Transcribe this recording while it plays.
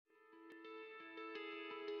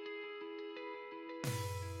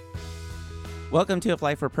Welcome to If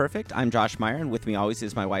Life Were Perfect. I'm Josh Meyer, and with me always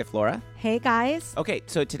is my wife, Laura. Hey, guys. Okay,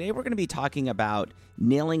 so today we're going to be talking about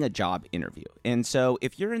nailing a job interview. And so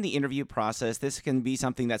if you're in the interview process, this can be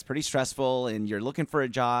something that's pretty stressful and you're looking for a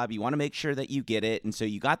job. You want to make sure that you get it. And so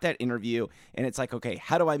you got that interview and it's like, okay,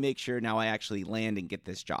 how do I make sure now I actually land and get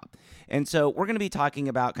this job? And so we're going to be talking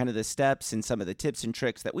about kind of the steps and some of the tips and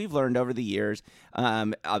tricks that we've learned over the years,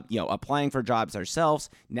 applying for jobs ourselves.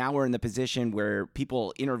 Now we're in the position where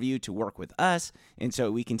people interview to work with us. And so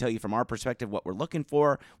we can tell you from our perspective what we're looking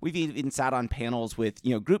for. We've even sat on panels with,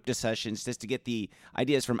 group discussions just to get the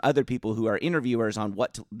ideas from other people who are interviewers on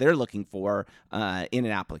what they're looking for in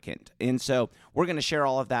an applicant. And so we're going to share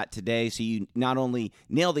all of that today so you not only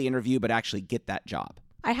nail the interview, but actually get that job.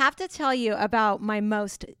 I have to tell you about my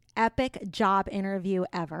most epic job interview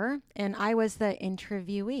ever, and I was the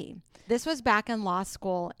interviewee. This was back in law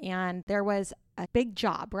school, and there was a big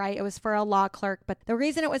job, right? It was for a law clerk, but the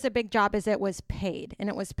reason it was a big job is it was paid, and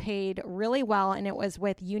it was paid really well, and it was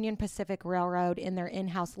with Union Pacific Railroad in their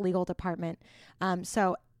in-house legal department.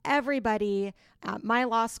 So everybody at my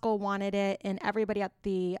law school wanted it, and everybody at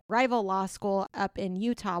the rival law school up in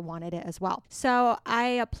Utah wanted it as well. So I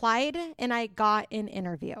applied and I got an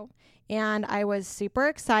interview, and I was super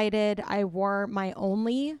excited. I wore my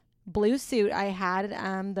only blue suit I had,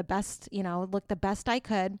 the best, looked the best I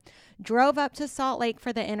could, drove up to Salt Lake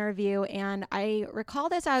for the interview. And I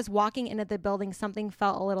recalled as I was walking into the building, something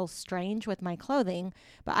felt a little strange with my clothing,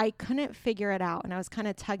 but I couldn't figure it out. And I was kind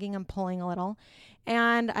of tugging and pulling a little.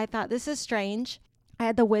 And I thought, this is strange. I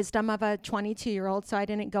had the wisdom of a 22-year-old, so I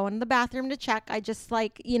didn't go into the bathroom to check. I just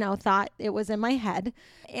thought it was in my head.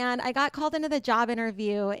 And I got called into the job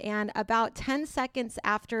interview, and about 10 seconds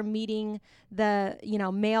after meeting the,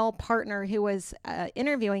 male partner who was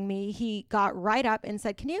interviewing me, he got right up and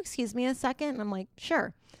said, "Can you excuse me a second?" And I'm like,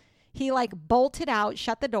 "Sure." He bolted out,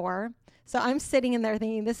 shut the door. So I'm sitting in there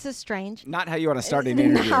thinking, this is strange. Not how you want to start an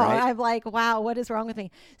interview, right? I'm like, wow, what is wrong with me?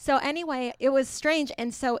 So anyway, it was strange.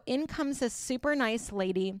 And so in comes this super nice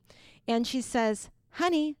lady, and she says,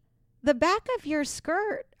 "Honey, the back of your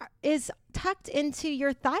skirt is tucked into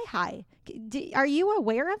your thigh high. Are you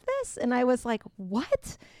aware of this?" And I was like,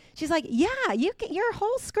 "What?" She's like, "Yeah, your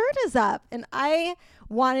whole skirt is up." And I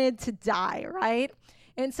wanted to die, right?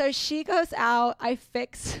 And so she goes out, I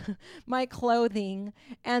fix my clothing,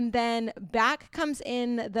 and then back comes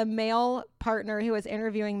in the male partner who was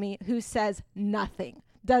interviewing me, who says nothing,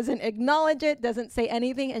 doesn't acknowledge it, doesn't say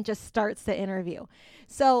anything, and just starts the interview.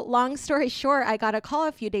 So long story short, I got a call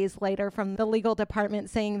a few days later from the legal department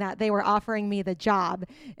saying that they were offering me the job.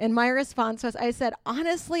 And my response was, I said,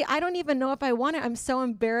 "Honestly, I don't even know if I want it. I'm so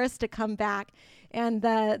embarrassed to come back." And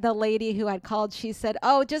the lady who had called, she said,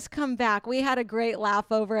 "Oh, just come back. We had a great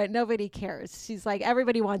laugh over it. Nobody cares." She's like,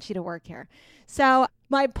 "Everybody wants you to work here." So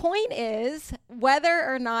my point is, whether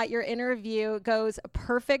or not your interview goes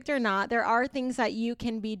perfect or not, there are things that you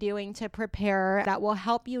can be doing to prepare that will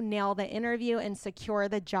help you nail the interview and secure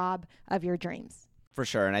the job of your dreams. For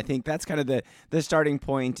sure. And I think that's kind of the starting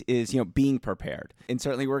point is, being prepared. And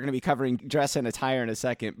certainly we're going to be covering dress and attire in a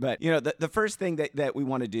second. But, the first thing that we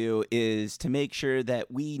want to do is to make sure that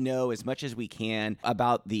we know as much as we can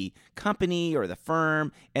about the company or the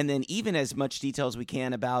firm, and then even as much detail as we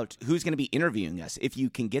can about who's going to be interviewing us, if you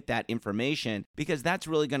can get that information, because that's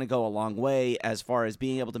really going to go a long way as far as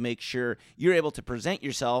being able to make sure you're able to present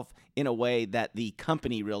yourself in a way that the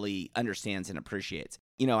company really understands and appreciates.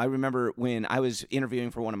 I remember when I was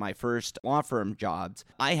interviewing for one of my first law firm jobs,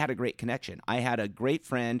 I had a great connection. I had a great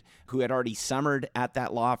friend who had already summered at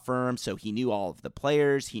that law firm, so he knew all of the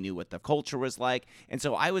players, he knew what the culture was like, and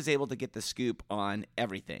so I was able to get the scoop on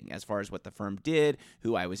everything as far as what the firm did,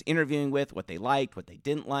 who I was interviewing with, what they liked, what they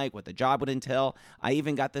didn't like, what the job would entail. I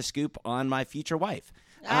even got the scoop on my future wife.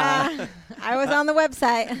 I was on the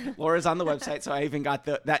website. Laura's on the website, so I even got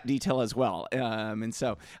that detail as well. And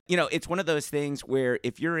so, it's one of those things where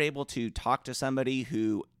if you're able to talk to somebody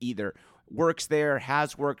who either works there,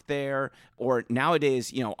 has worked there, or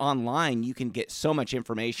nowadays, online, you can get so much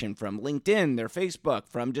information from LinkedIn, their Facebook,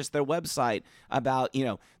 from just their website about,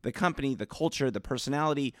 the company, the culture, the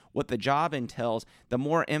personality, what the job entails. The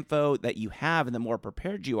more info that you have and the more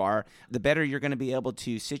prepared you are, the better you're going to be able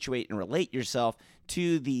to situate and relate yourself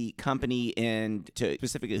to the company and to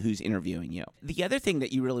specifically who's interviewing you. The other thing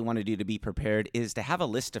that you really want to do to be prepared is to have a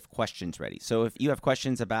list of questions ready. So if you have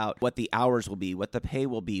questions about what the hours will be, what the pay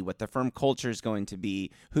will be, what the firm culture is going to be,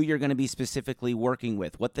 who you're going to be specifically working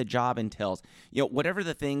with, what the job entails, whatever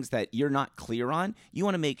the things that you're not clear on, you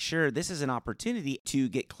want to make sure this is an opportunity to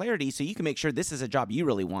get clarity so you can make sure this is a job you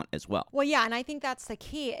really want as well. Well, yeah, and I think that's the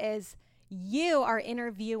key is you are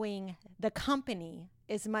interviewing the company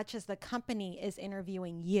as much as the company is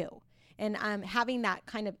interviewing you. And having that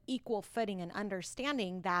kind of equal footing and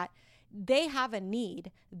understanding that they have a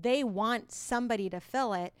need, they want somebody to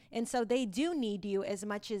fill it, and so they do need you as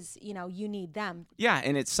much as you need them. Yeah,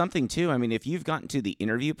 and it's something too. I mean, if you've gotten to the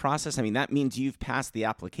interview process, I mean, that means you've passed the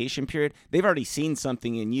application period. They've already seen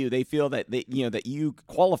something in you. They feel that that you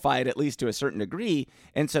qualified at least to a certain degree,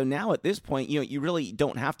 and so now at this point, you really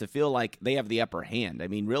don't have to feel like they have the upper hand. I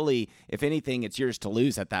mean, really, if anything, it's yours to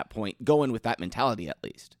lose at that point. Go in with that mentality at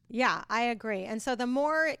least. Yeah, I agree. And so the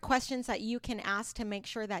more questions that you can ask to make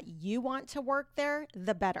sure that you want to work there,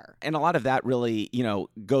 the better. And a lot of that really,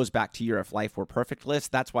 goes back to your If Life Were Perfect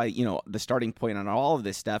list. That's why, the starting point on all of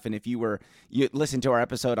this stuff. And if you listen to our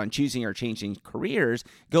episode on choosing or changing careers,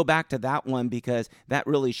 go back to that one, because that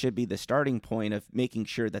really should be the starting point of making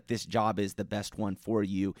sure that this job is the best one for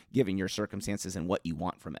you, given your circumstances and what you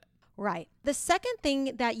want from it. Right. The second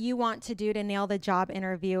thing that you want to do to nail the job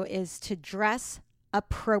interview is to dress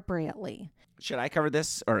appropriately. Should I cover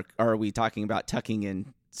this, or are we talking about tucking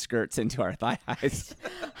in skirts into our thigh highs?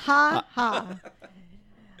 Ha ha.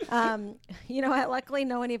 You know what? Luckily, we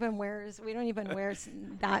don't even wear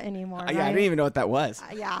that anymore. Yeah, right? I didn't even know what that was.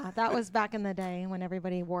 Yeah, that was back in the day when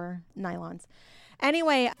everybody wore nylons.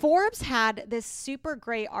 Anyway, Forbes had this super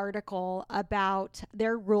great article about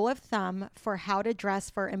their rule of thumb for how to dress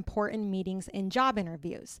for important meetings and job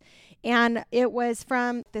interviews. And it was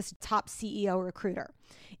from this top CEO recruiter.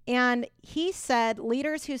 And he said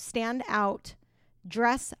leaders who stand out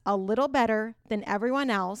dress a little better than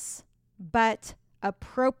everyone else, but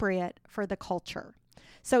appropriate for the culture.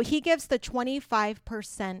 So he gives the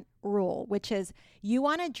 25% rule, which is you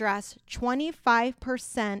want to dress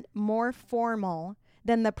 25% more formal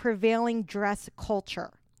than the prevailing dress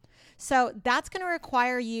culture. So that's going to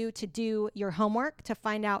require you to do your homework to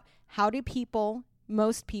find out how do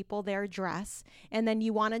most people there dress, and then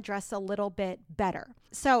you want to dress a little bit better.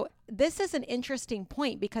 So this is an interesting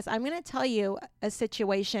point, because I'm going to tell you a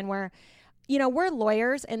situation where we're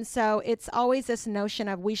lawyers, and so it's always this notion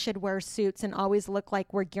of we should wear suits and always look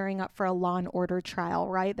like we're gearing up for a Law and Order trial,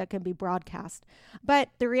 right? That can be broadcast. But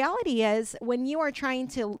the reality is, when you are trying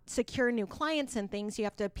to secure new clients and things, you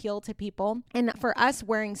have to appeal to people. And for us,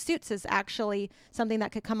 wearing suits is actually something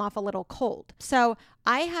that could come off a little cold. So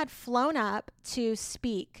I had flown up to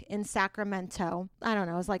speak in Sacramento, I don't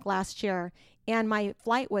know, it was like last year, and my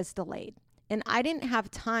flight was delayed. And I didn't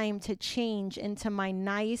have time to change into my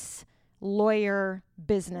nice lawyer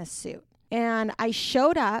business suit. And I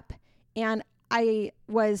showed up and I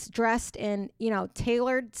was dressed in,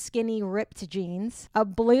 tailored skinny ripped jeans, a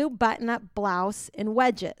blue button-up blouse, and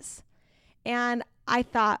wedges. And I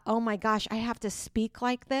thought, oh my gosh, I have to speak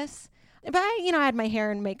like this. But I had my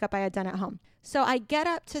hair and makeup I had done at home. So I get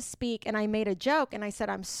up to speak and I made a joke and I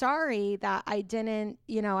said, I'm sorry that I didn't,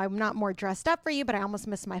 I'm not more dressed up for you, but I almost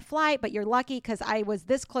missed my flight. But you're lucky because I was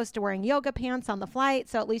this close to wearing yoga pants on the flight.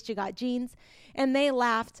 So at least you got jeans. And they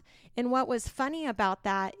laughed. And what was funny about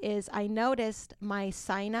that is I noticed my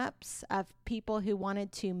signups of people who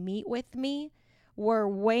wanted to meet with me were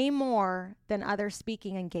way more than other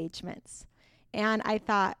speaking engagements. And I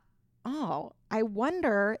thought, oh, I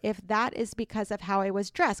wonder if that is because of how I was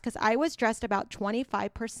dressed, because I was dressed about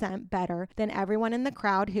 25% better than everyone in the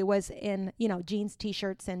crowd who was in, jeans,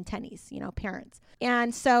 t-shirts, and tennies, parents.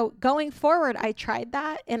 And so going forward, I tried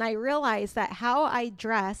that and I realized that how I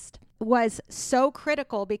dressed was so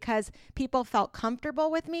critical because people felt comfortable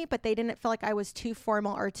with me, but they didn't feel like I was too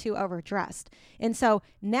formal or too overdressed. And so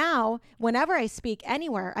now, whenever I speak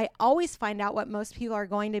anywhere, I always find out what most people are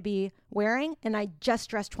going to be wearing, and I just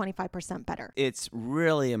dress 25% better. It's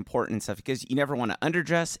really important stuff because you never want to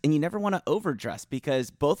underdress and you never want to overdress, because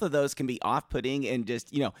both of those can be off-putting and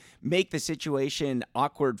just, make the situation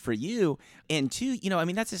awkward for you. And two,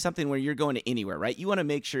 that's just something where you're going to anywhere, right? You want to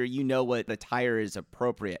make sure you know what attire is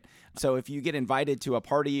appropriate. So if you get invited to a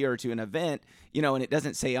party or to an event, and it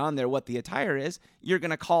doesn't say on there what the attire is, you're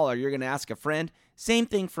going to call or you're going to ask a friend. Same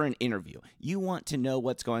thing for an interview. You want to know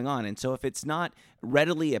what's going on. And so if it's not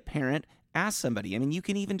readily apparent, ask somebody. You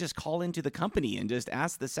can even just call into the company and just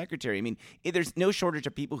ask the secretary. There's no shortage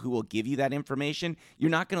of people who will give you that information. You're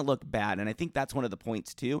not going to look bad. And I think that's one of the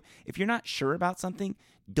points too. If you're not sure about something,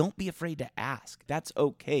 don't be afraid to ask. That's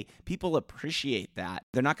okay. People appreciate that.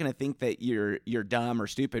 They're not going to think that you're dumb or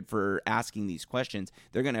stupid for asking these questions.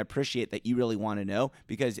 They're going to appreciate that you really want to know,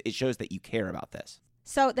 because it shows that you care about this.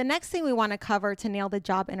 So the next thing we want to cover to nail the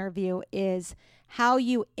job interview is how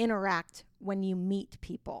you interact when you meet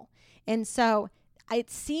people. And so it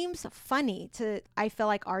seems funny I feel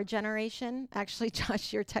like our generation, actually,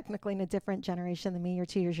 Josh, you're technically in a different generation than me. You're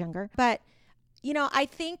 2 years younger. But, I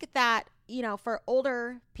think that, for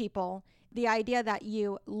older people, the idea that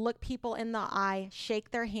you look people in the eye,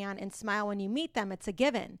 shake their hand, and smile when you meet them, it's a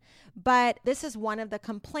given. But this is one of the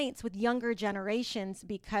complaints with younger generations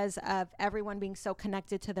because of everyone being so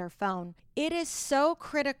connected to their phone. It is so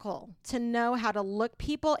critical to know how to look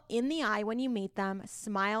people in the eye when you meet them,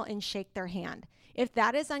 smile, and shake their hand. If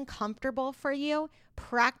that is uncomfortable for you,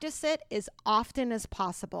 practice it as often as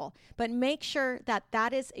possible, but make sure that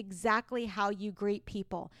that is exactly how you greet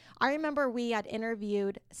people. I remember we had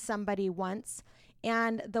interviewed somebody once,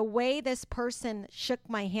 and the way this person shook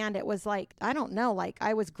my hand, it was like, I don't know, like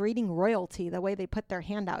I was greeting royalty, the way they put their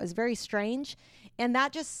hand out. It was very strange. And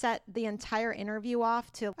that just set the entire interview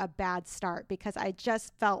off to a bad start because I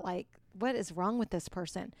just felt like, what is wrong with this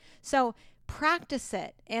person? So practice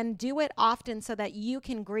it and do it often so that you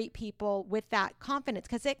can greet people with that confidence,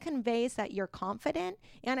 because it conveys that you're confident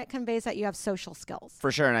and it conveys that you have social skills.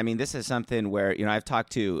 For sure. And I mean, this is something where, I've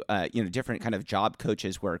talked to, different kind of job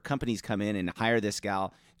coaches where companies come in and hire this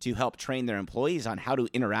gal to help train their employees on how to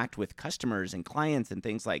interact with customers and clients and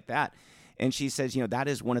things like that. And she says, that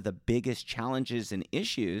is one of the biggest challenges and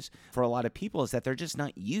issues for a lot of people is that they're just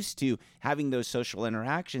not used to having those social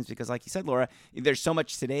interactions because, like you said, Laura, there's so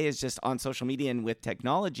much today is just on social media and with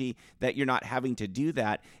technology that you're not having to do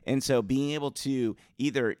that. And so being able to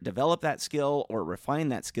either develop that skill or refine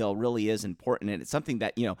that skill really is important. And it's something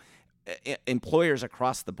that, employers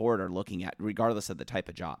across the board are looking at regardless of the type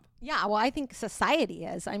of job. Yeah, well, I think society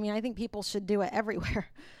is. I mean, I think people should do it everywhere.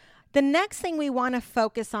 The next thing we want to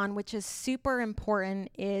focus on, which is super important,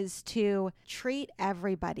 is to treat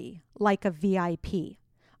everybody like a VIP.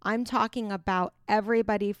 I'm talking about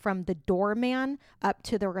everybody from the doorman up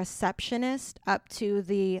to the receptionist, up to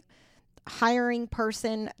the hiring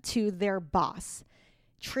person, to their boss.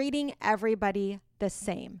 Treating everybody the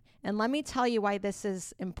same. And let me tell you why this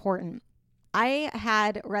is important. I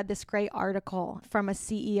had read this great article from a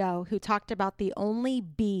CEO who talked about the only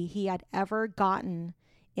B he had ever gotten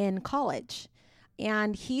in college.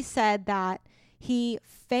 And he said that he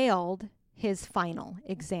failed his final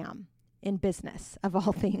exam in business, of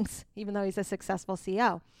all things, even though he's a successful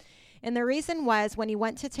CEO. And the reason was when he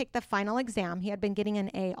went to take the final exam, he had been getting an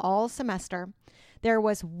A all semester. There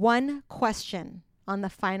was one question on the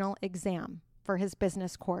final exam for his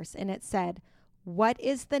business course, and it said, "What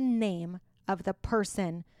is the name of the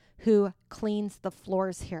person who cleans the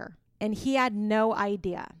floors here?" And he had no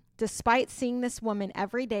idea. Despite seeing this woman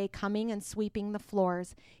every day coming and sweeping the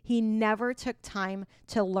floors, he never took time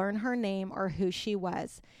to learn her name or who she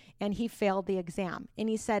was, and he failed the exam. And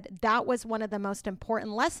he said that was one of the most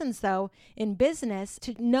important lessons, though, in business,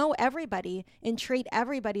 to know everybody and treat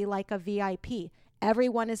everybody like a VIP.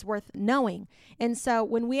 Everyone is worth knowing. And so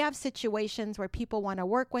when we have situations where people want to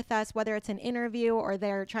work with us, whether it's an interview or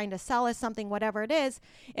they're trying to sell us something, whatever it is,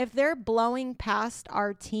 if they're blowing past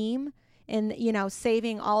our team and,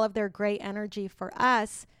 saving all of their great energy for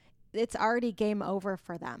us, it's already game over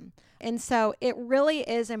for them. And so it really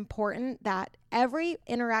is important that every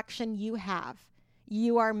interaction you have,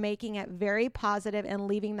 you are making it very positive and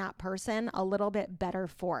leaving that person a little bit better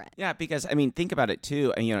for it. Yeah, because, think about it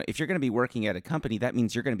too. If you're going to be working at a company, that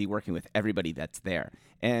means you're going to be working with everybody that's there.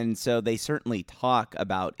 And so they certainly talk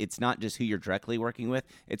about it's not just who you're directly working with,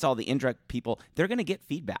 it's all the indirect people. They're going to get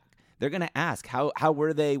feedback. They're going to ask, how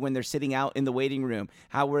were they when they're sitting out in the waiting room?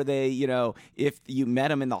 How were they, if you met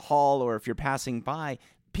them in the hall or if you're passing by?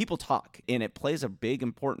 People talk, and it plays a big,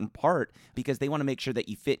 important part because they want to make sure that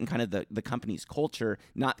you fit in kind of the company's culture,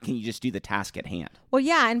 not can you just do the task at hand. Well,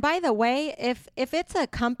 yeah. And by the way, if it's a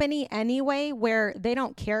company anyway where they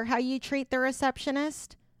don't care how you treat the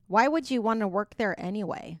receptionist, why would you want to work there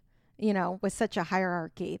anyway, with such a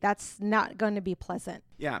hierarchy? That's not going to be pleasant.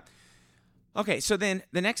 Yeah. Okay, so then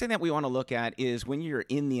the next thing that we want to look at is when you're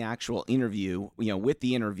in the actual interview, with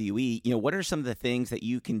the interviewee, what are some of the things that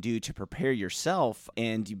you can do to prepare yourself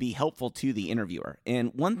and to be helpful to the interviewer?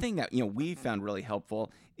 And one thing that, we found really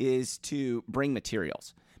helpful is to bring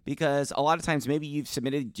materials. Because a lot of times maybe you've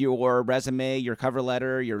submitted your resume, your cover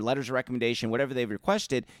letter, your letters of recommendation, whatever they've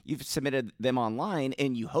requested, you've submitted them online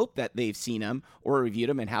and you hope that they've seen them or reviewed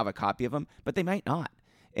them and have a copy of them, but they might not.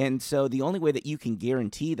 And so the only way that you can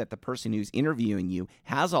guarantee that the person who's interviewing you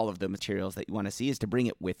has all of the materials that you want to see is to bring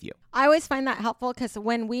it with you. I always find that helpful because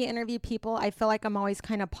when we interview people, I feel like I'm always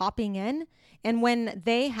kind of popping in. And when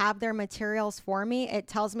they have their materials for me, it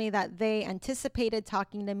tells me that they anticipated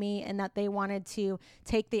talking to me and that they wanted to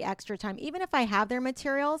take the extra time. Even if I have their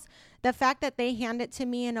materials, The fact that they hand it to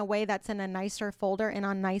me in a way that's in a nicer folder and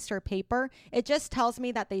on nicer paper, it just tells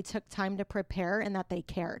me that they took time to prepare and that they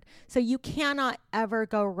cared. So you cannot ever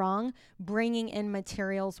go wrong bringing in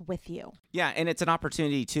materials with you. Yeah, and it's an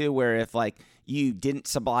opportunity too where if like you didn't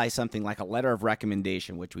supply something like a letter of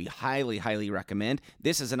recommendation, which we highly, highly recommend,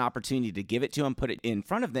 this is an opportunity to give it to them, put it in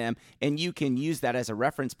front of them, and you can use that as a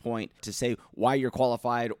reference point to say why you're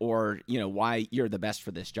qualified or, why you're the best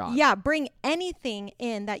for this job. Yeah, bring anything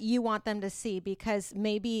in that you want them to see because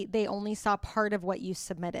maybe they only saw part of what you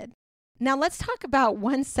submitted. Now let's talk about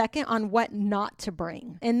 1 second on what not to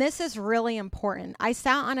bring. And this is really important. I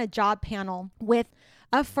sat on a job panel with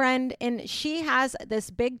a friend and she has this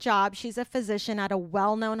big job. She's a physician at a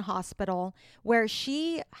well-known hospital where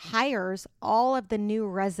she hires all of the new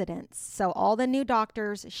residents. So all the new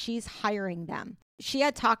doctors, she's hiring them. She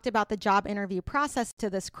had talked about the job interview process to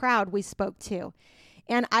this crowd we spoke to.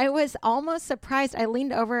 And I was almost surprised. I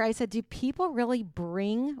leaned over. I said, do people really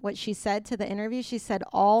bring what she said to the interview? She said,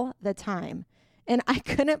 all the time. And I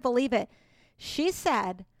couldn't believe it. She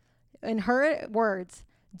said, in her words,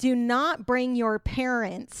 do not bring your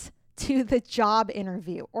parents to the job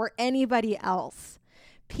interview or anybody else.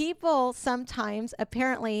 People sometimes,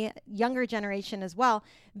 apparently younger generation as well,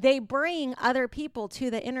 they bring other people to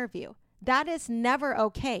the interview. That is never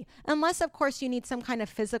okay. Unless, of course, you need some kind of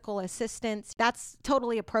physical assistance. That's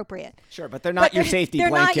totally appropriate. Sure, but they're not your safety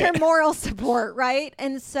blanket. They're not your moral support, right?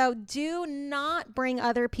 And so do not bring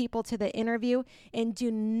other people to the interview and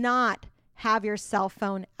do not have your cell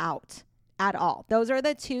phone out at all. Those are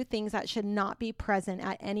the two things that should not be present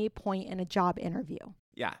at any point in a job interview.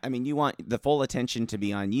 Yeah, I mean, you want the full attention to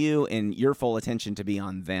be on you and your full attention to be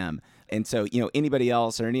on them. And so, anybody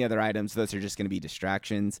else or any other items, those are just going to be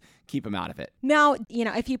distractions. Keep them out of it. Now,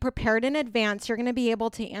 if you prepared in advance, you're going to be able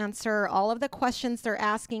to answer all of the questions they're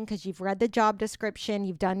asking because you've read the job description,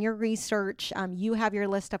 you've done your research, you have your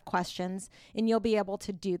list of questions, and you'll be able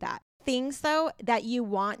to do that. Things, though, that you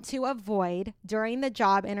want to avoid during the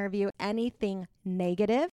job interview, anything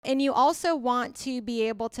negative. And you also want to be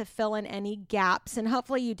able to fill in any gaps. And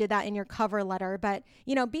hopefully you did that in your cover letter. But,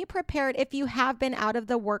 be prepared. If you have been out of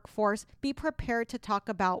the workforce, be prepared to talk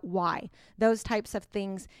about why. Those types of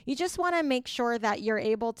things. You just want to make sure that you're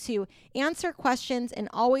able to answer questions and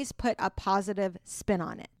always put a positive spin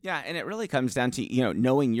on it. Yeah, and it really comes down to,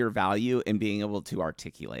 knowing your value and being able to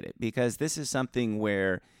articulate it. Because this is something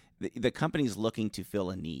where the company's looking to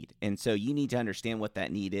fill a need. And so you need to understand what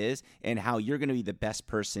that need is and how you're going to be the best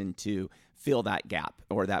person to fill that gap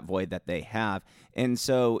or that void that they have. And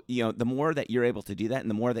so, the more that you're able to do that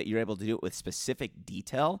and the more that you're able to do it with specific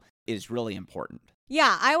detail is really important.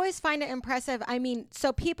 Yeah, I always find it impressive. I mean,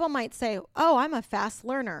 so people might say, oh, I'm a fast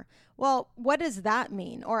learner. Well, what does that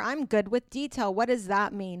mean? Or I'm good with detail. What does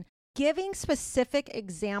that mean? Giving specific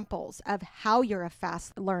examples of how you're a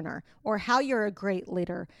fast learner or how you're a great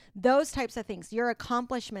leader, those types of things, your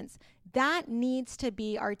accomplishments, that needs to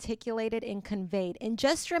be articulated and conveyed. And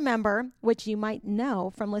just remember, which you might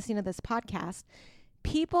know from listening to this podcast,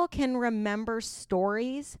 people can remember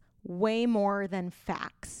stories way more than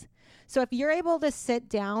facts. So if you're able to sit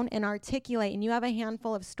down and articulate and you have a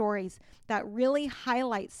handful of stories that really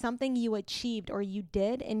highlight something you achieved or you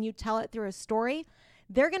did and you tell it through a story,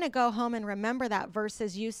 they're going to go home and remember that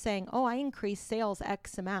versus you saying, oh, I increased sales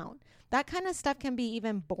X amount. That kind of stuff can be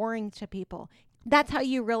even boring to people. That's how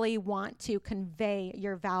you really want to convey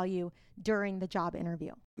your value during the job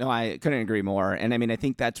interview. No, I couldn't agree more. And I mean, I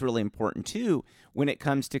think that's really important too when it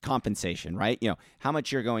comes to compensation, right? How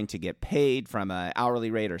much you're going to get paid from an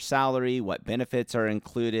hourly rate or salary, what benefits are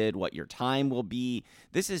included, what your time will be.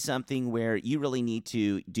 This is something where you really need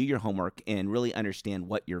to do your homework and really understand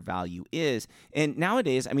what your value is. And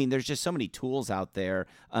nowadays, I mean, there's just so many tools out there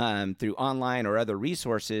through online or other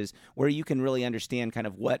resources where you can really understand kind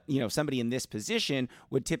of what, somebody in this position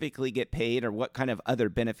would typically get paid or what kind of other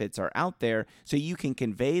benefits are out there. So you can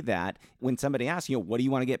convey that when somebody asks, what do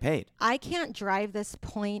you want to get paid? I can't drive this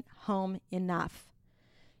point home enough.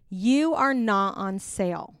 You are not on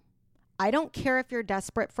sale. I don't care if you're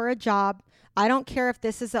desperate for a job. I don't care if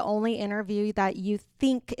this is the only interview that you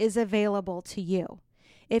think is available to you.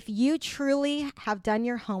 If you truly have done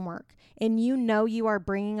your homework and you know you are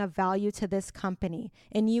bringing a value to this company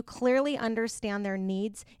and you clearly understand their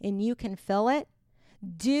needs and you can fill it,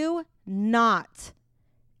 do not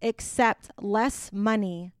accept less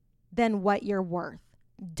money than what you're worth.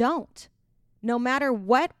 Don't. No matter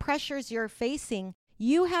what pressures you're facing,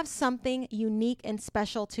 you have something unique and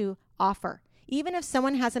special to offer. Even if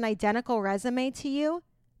someone has an identical resume to you,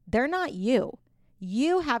 they're not you.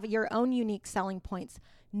 You have your own unique selling points.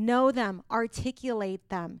 know them, articulate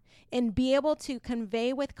them, and be able to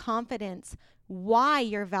convey with confidence why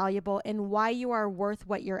you're valuable and why you are worth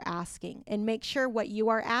what you're asking, and make sure what you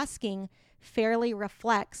are asking fairly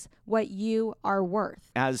reflects what you are worth.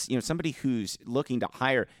 As somebody who's looking to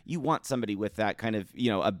hire, you want somebody with that kind of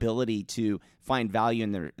ability to find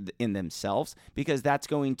value in themselves, because that's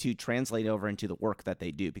going to translate over into the work that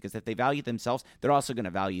they do. Because if they value themselves, they're also going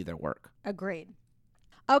to value their work. Agreed.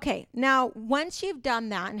 Okay, now once you've done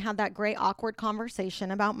that and had that great awkward conversation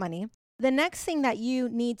about money, the next thing that you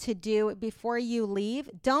need to do before you leave,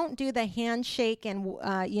 don't do the handshake and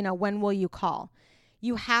when will you call.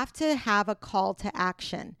 You have to have a call to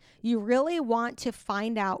action. You really want to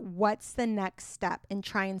find out what's the next step and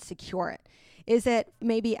try and secure it. Is it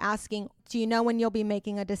maybe asking, do you know when you'll be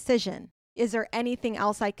making a decision? Is there anything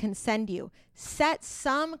else I can send you? Set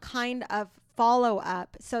some kind of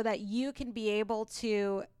follow-up so that you can be able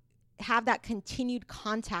to have that continued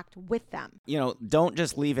contact with them. Don't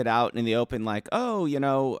just leave it out in the open like, oh,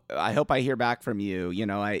 I hope I hear back from you.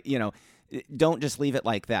 Don't just leave it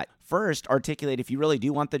like that. First, articulate if you really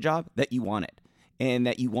do want the job, that you want it and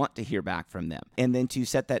that you want to hear back from them. And then to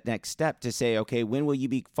set that next step to say, okay, when will you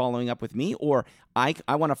be following up with me? Or I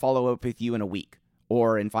want to follow up with you in a week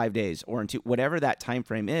or in 5 days or in 2, whatever that time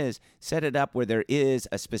frame is. Set it up where there is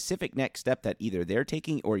a specific next step that either they're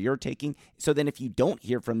taking or you're taking. So then if you don't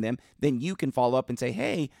hear from them, then you can follow up and say,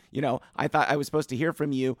 hey, I thought I was supposed to hear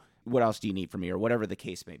from you. What else do you need from me? Or whatever the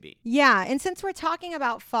case may be. Yeah. And since we're talking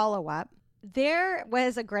about follow-up, there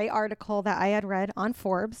was a great article that I had read on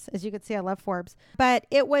Forbes. As you can see, I love Forbes. But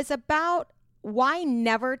it was about why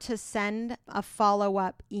never to send a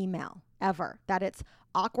follow-up email ever. That it's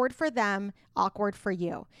awkward for them, awkward for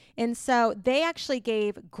you. And so they actually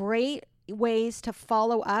gave great ways to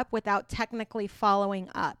follow up without technically following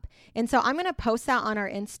up. And so I'm going to post that on our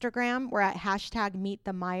Instagram. We're at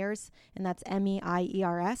 #MeetTheMyers, and that's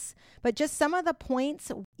MEIERS. But just some of the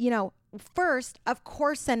points, first, of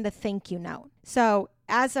course, send a thank you note. So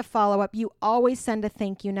as a follow-up, you always send a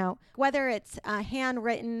thank you note. Whether it's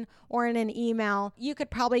handwritten or in an email, you could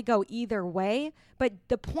probably go either way. But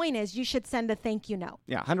the point is, you should send a thank you note.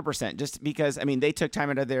 Yeah, 100%. Just because, they took time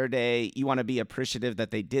out of their day. You want to be appreciative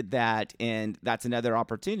that they did that. And that's another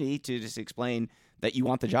opportunity to just explain that you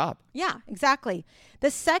want the job. Yeah, exactly.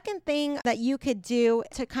 The second thing that you could do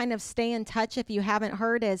to kind of stay in touch, if you haven't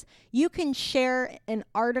heard, is you can share an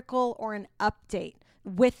article or an update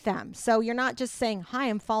with them. So you're not just saying, hi,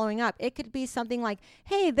 I'm following up. It could be something like,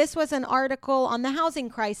 hey, this was an article on the housing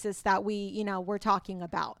crisis that we're talking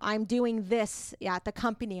about. I'm doing this at the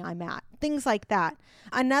company I'm at. Things like that.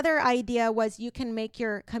 Another idea was you can make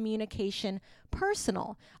your communication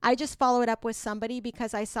personal. I just followed up with somebody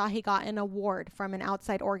because I saw he got an award from an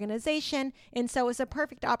outside organization. And so it was a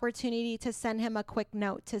perfect opportunity to send him a quick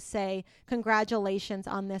note to say, congratulations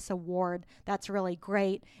on this award. That's really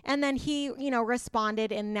great. And then he,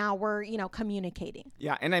 responded, and now we're, communicating.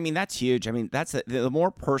 Yeah. And that's huge. That's the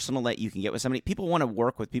more personal that you can get with somebody. People want to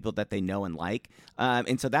work with people that they know and like.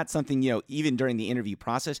 And so that's something, even during the interview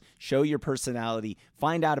process, show your personality,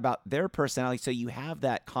 find out about their personality so you have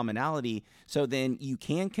that commonality. So then you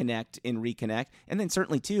can connect and reconnect. And then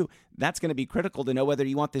certainly, too, that's going to be critical to know whether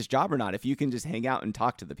you want this job or not, if you can just hang out and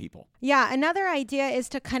talk to the people. Yeah. Another idea is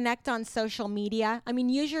to connect on social media.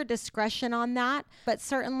 Use your discretion on that. But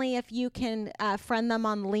certainly if you can friend them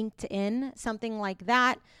on LinkedIn, something like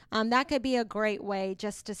that, that could be a great way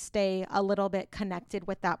just to stay a little bit connected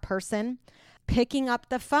with that person. Picking up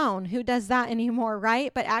the phone. Who does that anymore,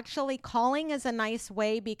 right? But actually calling is a nice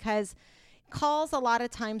way, because calls a lot of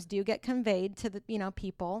times do get conveyed to the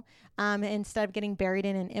people instead of getting buried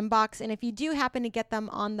in an inbox. And if you do happen to get them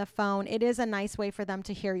on the phone, it is a nice way for them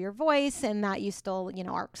to hear your voice and that you still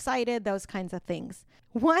are excited, those kinds of things.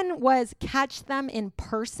 One was catch them in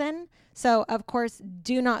person. So of course,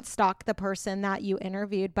 do not stalk the person that you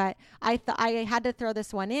interviewed. But I had to throw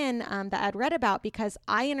this one in that I'd read about, because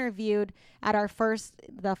I interviewed at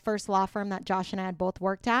the first law firm that Josh and I had both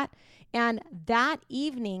worked at. And that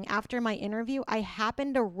evening after my interview, I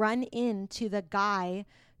happened to run into the guy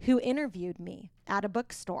who interviewed me at a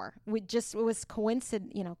bookstore. It was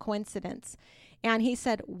coincidence. And he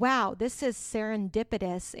said, wow, this is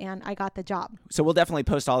serendipitous, and I got the job. So we'll definitely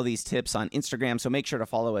post all of these tips on Instagram, so make sure to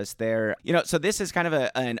follow us there. So this is kind of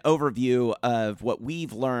an overview of what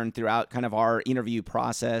we've learned throughout kind of our interview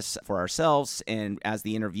process for ourselves and as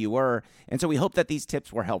the interviewer. And so we hope that these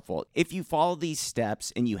tips were helpful. If you follow these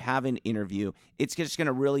steps and you have an interview, it's just going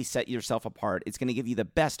to really set yourself apart. It's going to give you the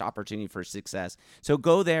best opportunity for success. So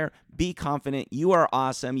go there, be confident. You are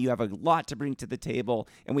awesome. You have a lot to bring to the table,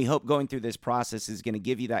 and we hope going through this process process is going to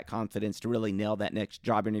give you that confidence to really nail that next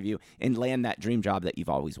job interview and land that dream job that you've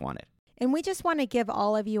always wanted. And we just want to give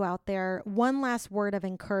all of you out there one last word of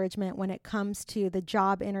encouragement when it comes to the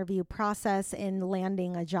job interview process and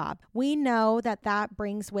landing a job. We know that that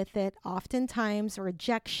brings with it oftentimes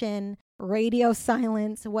rejection, radio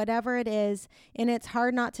silence, whatever it is, and it's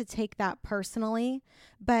hard not to take that personally.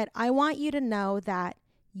 But I want you to know that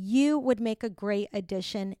you would make a great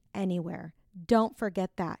addition anywhere. Don't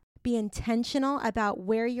forget that. Be intentional about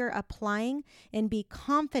where you're applying and be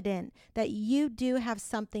confident that you do have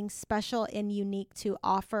something special and unique to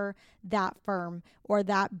offer that firm or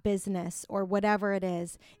that business or whatever it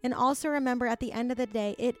is. And also remember, at the end of the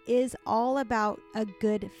day, it is all about a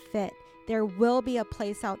good fit. There will be a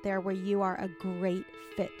place out there where you are a great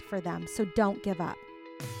fit for them. So don't give up.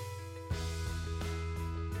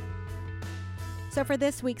 So for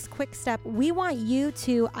this week's quick step, we want you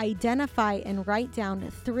to identify and write down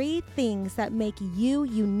 3 things that make you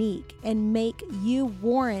unique and make you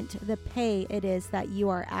warrant the pay it is that you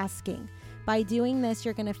are asking. By doing this,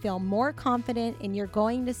 you're going to feel more confident and you're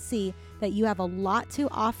going to see that you have a lot to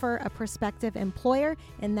offer a prospective employer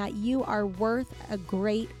and that you are worth a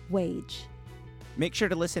great wage. Make sure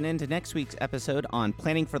to listen in to next week's episode on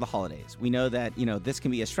planning for the holidays. We know that, this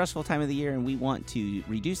can be a stressful time of the year, and we want to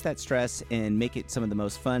reduce that stress and make it some of the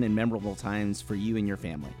most fun and memorable times for you and your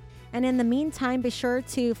family. And in the meantime, be sure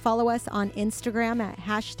to follow us on Instagram at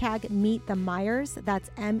 #MeetTheMeyers. That's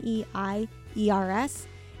MEIERS.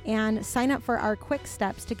 And sign up for our quick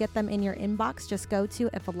steps. To get them in your inbox, just go to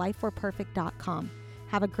ifalifewereperfect.com.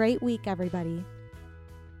 Have a great week, everybody.